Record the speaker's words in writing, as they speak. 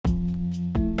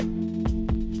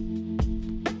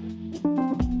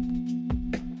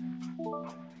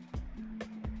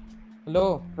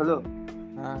Hello. Hello.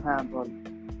 Uh, Bol.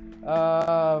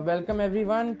 Welcome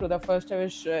everyone to the first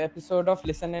episode of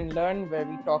Listen and Learn, where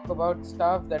we talk about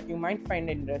stuff that you might find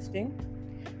interesting.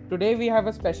 Today we have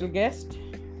a special guest.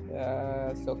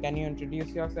 So can you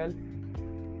introduce yourself?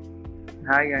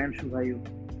 Hi, I am Shubhayu.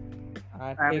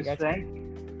 I am ঠিক his আছে। friend.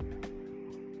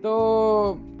 তো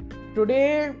today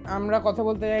আমরা কথা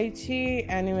বলতে চাইছি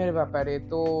অ্যানিমের ব্যাপারে।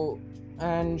 তো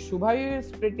and Shubhayu is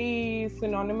pretty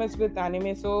synonymous with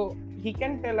anime, so he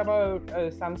can tell about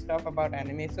some stuff about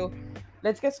anime. So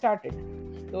let's get started.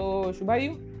 তো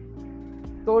Shubhayu,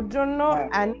 তোর জন্য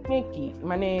অ্যানিমে কি?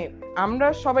 মানে আমরা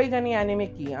সবাই জানি অ্যানিমে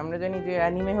কি, আমরা জানি যে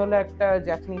অ্যানিমে হলো একটা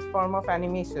Japanese form of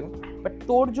animation, but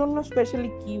তোর জন্য স্পেশালি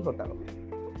কি হতে হবে?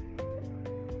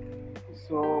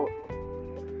 So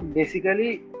basically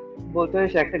বলতে হয়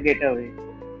একটা গেটওয়ে,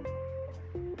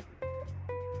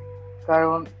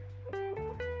 কারণ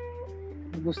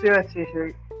বুঝতে পারছিস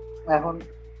এখন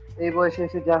এই বয়সে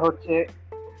এসে যা হচ্ছে।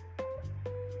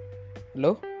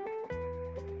 হ্যালো,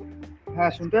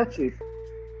 হ্যাঁ শুনতে পাচ্ছিস?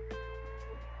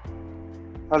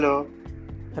 হ্যালো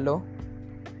হ্যালো,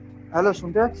 হ্যালো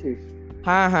শুনতে পাচ্ছিস?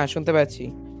 হ্যাঁ শুনতে পাচ্ছি।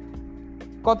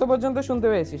 কত পর্যন্ত শুনতে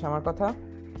পেয়েছিস আমার কথা?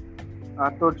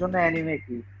 আর তোর জন্য অ্যানিমে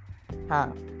কি? হ্যাঁ,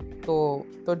 তো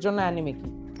তোর জন্য অ্যানিমে কি?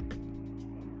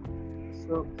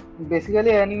 সো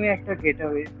বেসিক্যালি অ্যানিমে একটা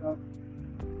গেটওয়ে।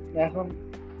 এখন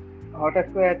হঠাৎ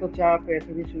করে এত চাপ, এত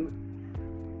কিছু,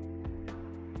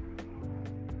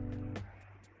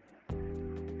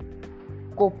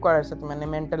 কোপ করার সাথে, মানে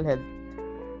মেন্টাল হেলথ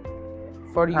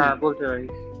ফর ইউ। হ্যাঁ বলতে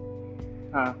পারিস।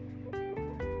 হ্যাঁ,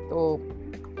 তো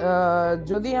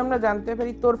যদি আমরা জানতে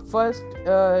পারি তোর ফার্স্ট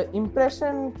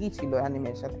ইমপ্রেশন কি ছিল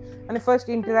অ্যানিমের সাথে, মানে ফার্স্ট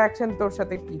ইন্টারঅ্যাকশন তোর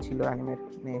সাথে কি ছিল অ্যানিমের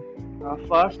নিয়ে?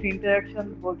 ফার্স্ট ইন্টারাকশন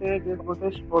বলতে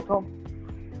প্রথম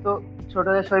তো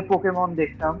ছোটদের সবাই পোকেমন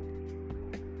দেখতাম।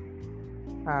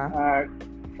 হ্যাঁ, আর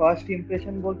ফার্স্ট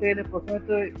ইমপ্রেশন বলতে গেলে প্রথমে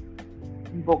তো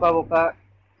বোকা বোকা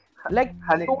লাইক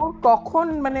তোর কখন,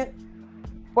 মানে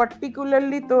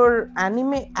পার্টিকুলারলি তোর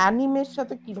অ্যানিমের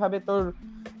সাথে কিভাবে তোর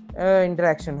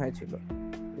ইন্টারঅ্যাকশন হয়েছিল,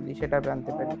 যদি সেটা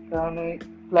জানতে পারি। কারণ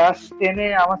ক্লাস 10-এ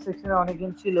আমার সেকশনে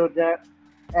অনেকজন ছিল যা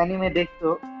অ্যানিমে দেখতো,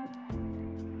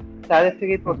 তাদের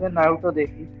থেকে প্রথমে নারুতো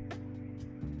দেখি,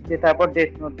 যে তারপর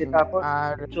ডেথ নোট, যে তারপর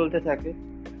আর চলতে থাকে।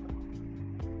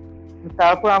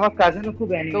 তারপর আমার কাজিনও খুব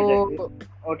অ্যানিমে দেখে,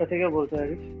 ওটা থেকে বলতে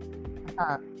পারিস।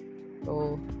 হ্যাঁ, তো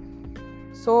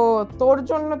সো তোর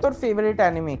জন্য তোর ফেভারিট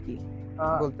অ্যানিমে কি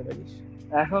বলতে পারিস?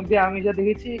 এখন অব্দি আমি যা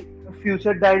দেখেছি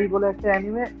ফিউচার ডায়েরি বলে একটা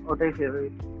অ্যানিমে, ওটাই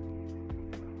ফেভারিট।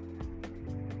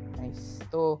 নাইস।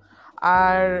 তো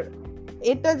আর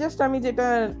এটা জাস্ট আমি যেটা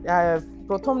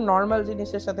প্রথম নর্মাল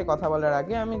জিনিসের সাথে কথা বলার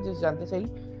আগে আমি জাস্ট জানতে চাই,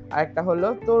 আরেকটা হলো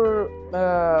তোর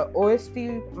ওএসটি,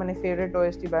 মানে ফেভারিট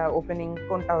ওএসটি বা ওপেনিং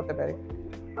কোনটা হতে পারে?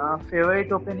 ফেভারিট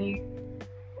ওপেনিং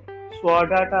সোয়ার্ড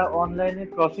আর্ট অনলাইনে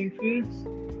ক্রসিং ফিল্ডস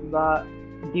বা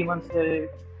ডিমন স্লেয়ারের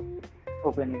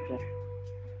ওপেনিংটা।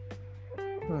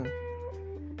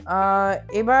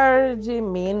 এবার যে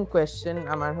মেইন কোয়েশ্চেন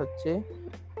আমার হচ্ছে,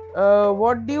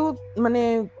 হোয়াট ডু ইউ, মানে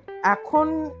এখন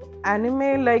anime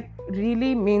like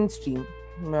really main stream,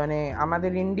 মানে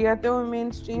আমাদের ইন্ডিয়াতেও মেইন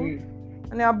স্ট্রিম,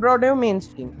 মানে অ্যাব্রডেও মেইন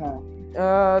স্ট্রিম।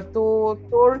 তো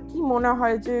তোর কি মনে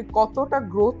হয় যে কতটা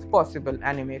গ্রোথ পসিবল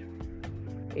অ্যানিমের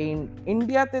এই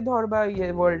ইন্ডিয়াতে ধর বা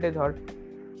ওয়ার্ল্ডে ধর?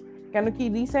 কেন কি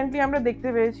রিসেন্টলি আমরা দেখতে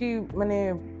পেয়েছি, মানে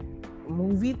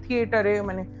মুভি থিয়েটারে,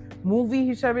 মানে মুভি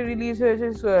হিসাবে রিলিজ হয়েছে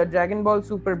ড্রাগন বল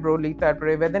সুপার ব্রোলি,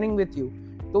 তারপরে ওয়েদারিং উইথ ইউ।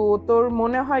 তো তোর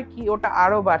মনে হয় কি ওটা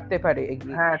আরো বাড়তে পারে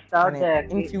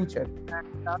ইন ফিউচার?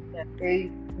 এই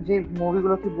যে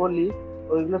মুভিগুলো তুই বললি,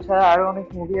 ওইগুলো ছাড়া আরো অনেক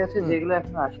মুভি আছে যেগুলো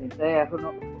এখনো আসেনি, তাই এখনো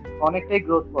অনেকটাই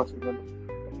গ্রোথ পসিবল।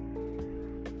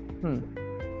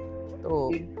 তো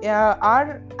আর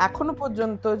এখনো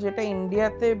পর্যন্ত যেটা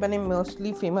ইন্ডিয়াতে মানে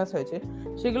মোস্টলি ফেমাস হয়েছে,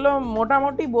 সেগুলো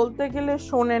মোটামুটি বলতে গেলে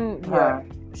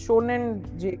শোনেন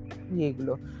যে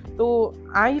ইয়েগুলো। তো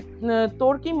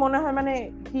তোর কি মনে হয়, মানে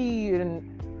কি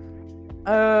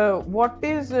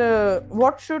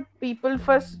what should people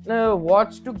first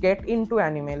watch to get into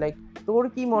anime? Like তোর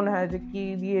কি মনে হয় যে কি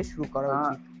দিয়ে শুরু করা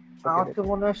উচিত? আমার তো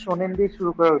মনে হয় শোনেন দিয়ে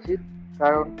শুরু করা উচিত,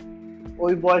 কারণ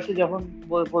ওই বয়সে যখন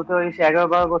বলতে পারিস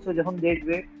 11-12 বছর যখন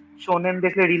দেখবে, শোনেন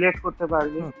দেখে রিলেট করতে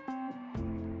পারবে।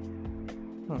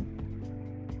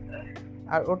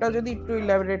 আর ওটা যদি একটু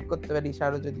ইলাবোরেট করতে পারিস,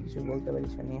 আরো যদি কিছু বলতে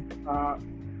পারিস নিয়ে।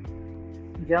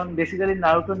 যেমন বেসিক্যালি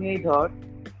নারুতো নিয়েই ধর,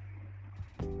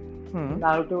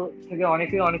 নারুতো থেকে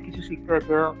অনেকেই অনেক কিছু শিখতে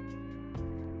হতো।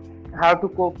 হাউ টু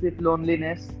কোপ with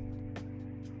loneliness,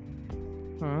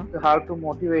 how to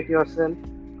motivate yourself.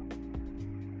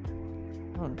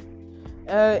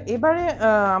 এবারে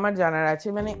আমার জানার আছে,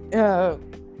 মানে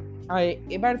আর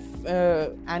এবার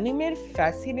অ্যানিমের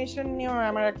ফ্যাসিনেশন নিয়ে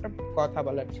আমার একটা কথা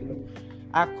বলার ছিল।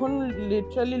 এখন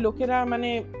লিটারালি লোকেরা মানে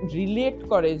রিলেট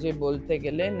করে যে বলতে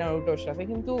গেলে নারুটোর সাথে,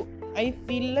 কিন্তু I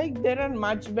feel like there R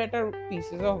much better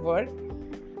pieces of work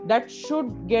that should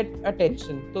get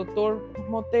attention. তো তোর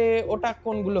মতে ওটা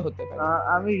কোনগুলো হতে পারে?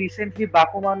 আমি রিসেন্টলি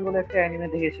বাকুমান বলে একটা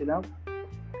অ্যানিমে দেখেছিলাম,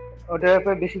 ওটার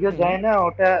ব্যাপারে বেশি কেউ জানে না।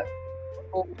 ওটা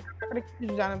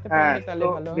কিছু জানাতে হ্যাঁ, পারলে তাহলে তো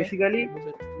ভালো হয়। বেসিক্যালি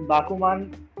বাকুমান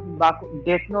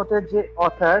ডেথ নোটের যে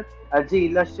অথার আর যে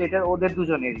ইলাস্ট্রেটর ওদের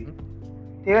দুজনেরই,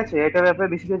 ঠিক আছে? এটার ব্যাপারে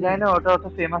বেশি কেউ জানে না, ওটা অত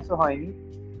ফেমাসও হয়নি।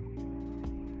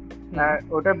 আর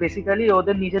ওটা বেসিক্যালি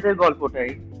ওদের নিজেদের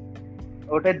গল্পটাই।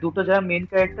 ওটা দুটো যারা মেন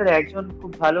ক্যারেক্টার, একজন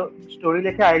খুব ভালো স্টোরি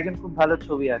লেখে, আরেকজন খুব ভালো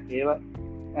ছবি আঁকে। এবার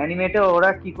অ্যানিমেটে ওরা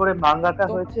কি করে মাঙ্গাকা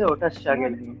হয়েছে ওটা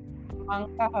স্ট্রাগল নিয়ে।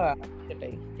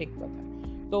 সেটাই ঠিক কথা।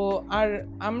 তো আর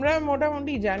আমরা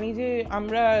মোটামুটি জানি যে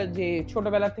আমরা যে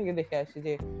ছোটবেলা থেকে দেখে আসছি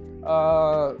যে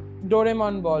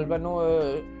ডোরেমন বল বা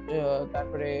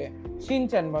তারপরে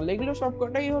শিনচ্যান বল, এগুলো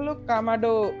সবকটাই হলো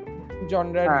কামাডো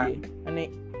জনরার ইয়ে, মানে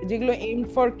যেগুলো এম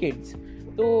ফর কিডস।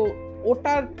 তো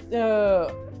ওটার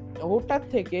ওটার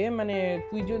থেকে মানে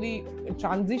তুই যদি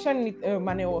ট্রানজিশন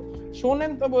মানে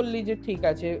শোনেন তো বললি যে ঠিক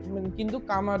আছে, কিন্তু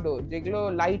কামাডো যেগুলো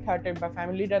লাইট হার্টেড বা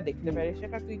ফ্যামিলিটা দেখতে পারে,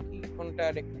 সেটা তুই কি কোনটা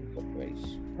রেকমেন্ড করতে পারিস?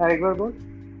 আরেকবার বল,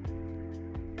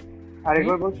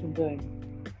 আরেকবার বল, শুনতে হয়নি।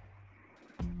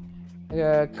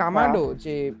 কামাডো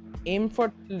যে এম ফর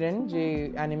চিলড্রেন যে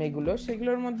অ্যানিমে গুলো,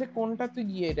 সেগুলোর মধ্যে কোনটা তুই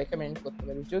গিয়ে রেকমেন্ড করতে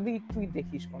পারিস যদি তুই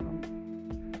দেখিস কোনো?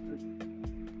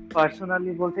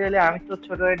 পার্সোনালি বলতে গেলে আমি তো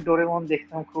ছোটবেলায় ডোরেমন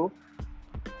দেখতাম খুব,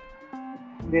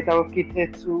 তারপর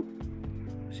কিটেটসু,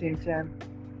 শিনচ্যান।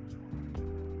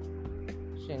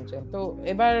 তো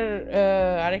এবার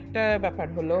আরেকটা ব্যাপার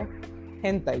হলো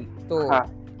হেনতাই। তো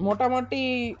মোটামুটি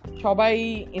সবাই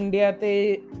ইন্ডিয়াতে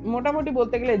মোটামুটি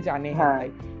বলতে গেলে জানে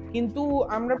হেনতাই, কিন্তু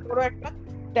আমরা পুরো একটা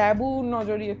ট্যাবু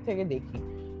নজরিয়ে থেকে দেখি।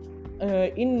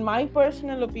 ইন মাই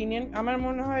পার্সোনাল ওপিনিয়ন আমার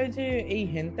মনে হয় যে এই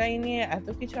হেনতাই নিয়ে এত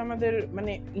কিছু আমাদের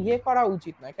মানে ইয়ে করা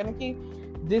উচিত নয়, কেন কি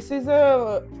this is a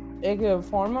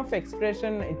form of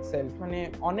expression itself. মানে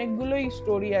অনেকগুলোই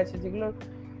স্টোরি আছে যেগুলো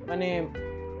মানে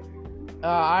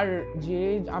আর যে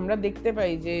আমরা দেখতে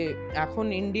পাই যে এখন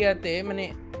ইন্ডিয়াতে মানে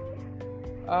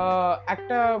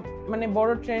একটা মানে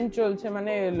বড় ট্রেন্ড চলছে,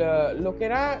 মানে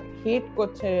লোকেরা হেট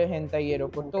করছে হেনতাই এর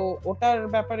উপর। তো ওটার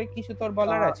ব্যাপারে কিছু তোর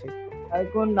বলার আছে?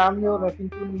 এখন নাম নেব না,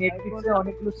 কিন্তু নেটফ্লিক্সে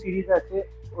অনেকগুলো সিরিজ আছে,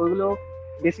 ওইগুলো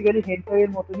বেসিক্যালি হেনতাই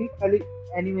এর মতনই, খালি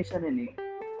অ্যানিমেশনে নেই।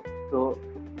 তো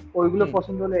ওইগুলো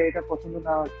পছন্দ হলে এটা পছন্দ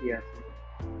না হওয়ার কি আছে।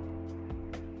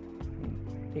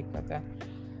 ঠিক কথা।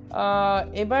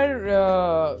 এবার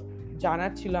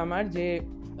জানার ছিল আমার যে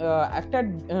একটা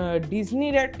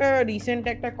ডিজনির একটা রিসেন্ট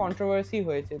একটা কন্ট্রোভার্সি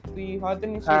হয়েছে, তুই হয়তো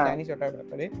নিশ্চয়ই জানিস ওটার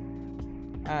ব্যাপারে।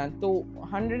 তো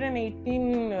 118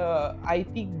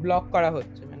 আইপি ব্লক করা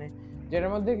হচ্ছে, মানে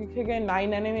যেটার মধ্যে থেকে 9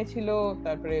 অ্যানিমে ছিল,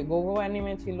 তারপরে গোগো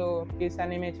অ্যানিমে ছিল, কিস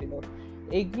অ্যানিমে ছিল।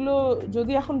 এইগুলো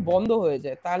যদি এখন বন্ধ হয়ে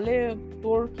যায় তাহলে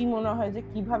তোর কি মনে হয় যে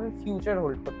কিভাবে ফিউচার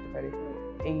হোল্ড করতে পারে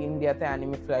এই ইন্ডিয়াতে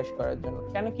অ্যানিমে ফ্ল্যাশ করার জন্য?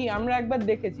 কেন কি আমরা একবার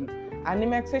দেখেছি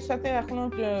অ্যানিম্যাক্সের সাথে এখনো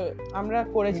আমরা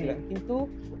করেছিলাম, কিন্তু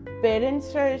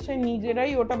প্যারেন্টসরা এসে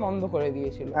নিজেরাই ওটা বন্ধ করে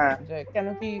দিয়েছিল, কেন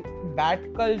কি ব্যাড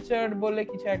কালচার বলে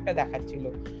কিছু একটা দেখাচ্ছিল।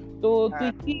 তো তুই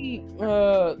কি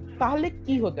তাহলে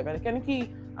কি হতে পারে? কেন কি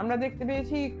আমরা দেখতে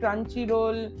পেয়েছি ক্রাঞ্চি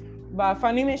রোল বা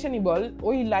ফানিমেশনই বল,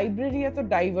 ওই লাইব্রেরি এত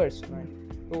ডাইভার্স নয়।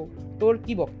 তো তোর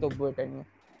কি বক্তব্য এটা নিয়ে?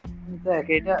 দেখ,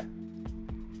 এটা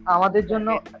আমাদের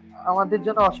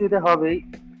জন্য অসুবিধা হবেই,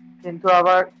 কিন্তু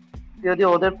আবার যদি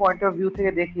ওদের পয়েন্ট অফ ভিউ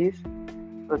থেকে দেখিস,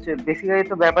 হচ্ছে বেসিক্যালি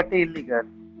তো ব্যাপারটা ইললিগাল।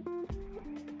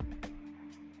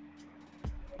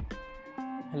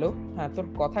 হ্যালো, হ্যাঁ তোর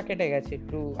কথা কেটে গেছে,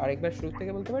 একটু আরেকবার শুরু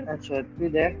থেকে বলতে পারবি? আচ্ছা, তুই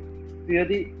দেখ, তুই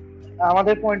যদি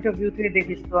আমাদের পয়েন্ট অফ ভিউ থেকে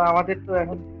দেখিস তো আমাদের তো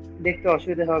এখন দেখতে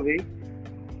অসুবিধা হবেই,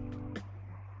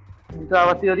 কিন্তু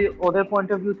আবার তুই যদি ওদের পয়েন্ট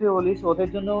অফ ভিউ থেকে বলিস, ওদের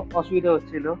জন্য অসুবিধা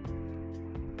হচ্ছিল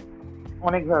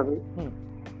অনেকভাবে।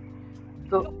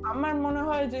 তো আমার মনে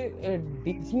হয় যে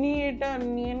ডিজনি এটা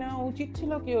নিয়ে নেওয়া উচিত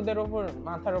ছিল কি ওদের ওপর,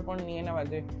 মাথার ওপর নিয়ে নেওয়া,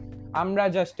 যে আমরা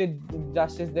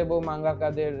জাস্টিস দেব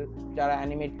মাঙ্গাকাদের যারা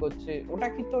অ্যানিমেট করছে। ওটা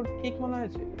কি তোর ঠিক মনে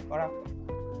হয়েছে করা?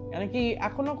 মানে কি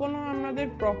এখনো কোনো আমাদের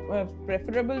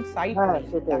প্রেফারেবল সাইট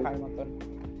দেখার মতন?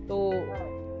 তো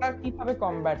ওটা কিভাবে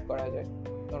কমব্যাট করা যায়?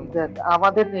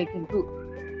 আমাদের নেই, কিন্তু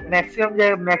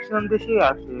ম্যাক্সিমাম দেশেই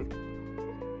আছে।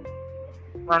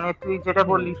 মানে তুই যেটা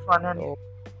বললি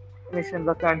ফানিমেশন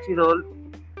বা ক্রাঞ্চি রোল,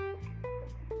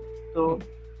 তো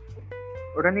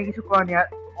ওটা নিয়ে কিছু করেনি। আর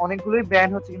অনেকগুলোই ব্যান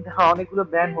হচ্ছে, কিন্তু অনেকগুলো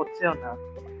ব্যান হচ্ছেও না।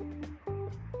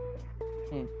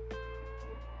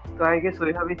 তো আই গেস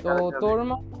ওইভাবেই। তো তোর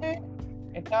মতে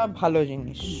এটা ভালো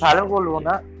জিনিস? ভালো বলবো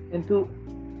না, কিন্তু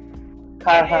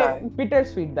হ্যাঁ হ্যাঁ পিটার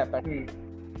সুইট ব্যাপার হুম।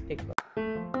 ঠিক।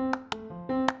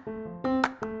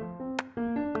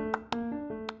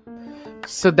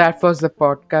 So that was the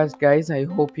podcast, guys. I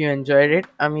hope you enjoyed it.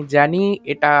 আমি জানি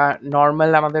এটা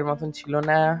নর্মাল আমাদের মতন ছিল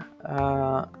না,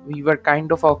 we were kind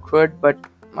of awkward, but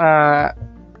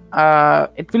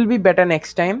it will be better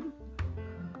next time.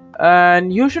 And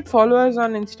you should follow us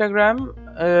on Instagram.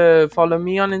 Follow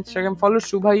me on Instagram. Follow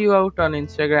Shubhayu out on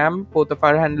Instagram. Both of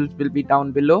our handles will be down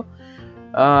below.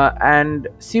 And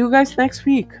see you guys next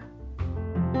week.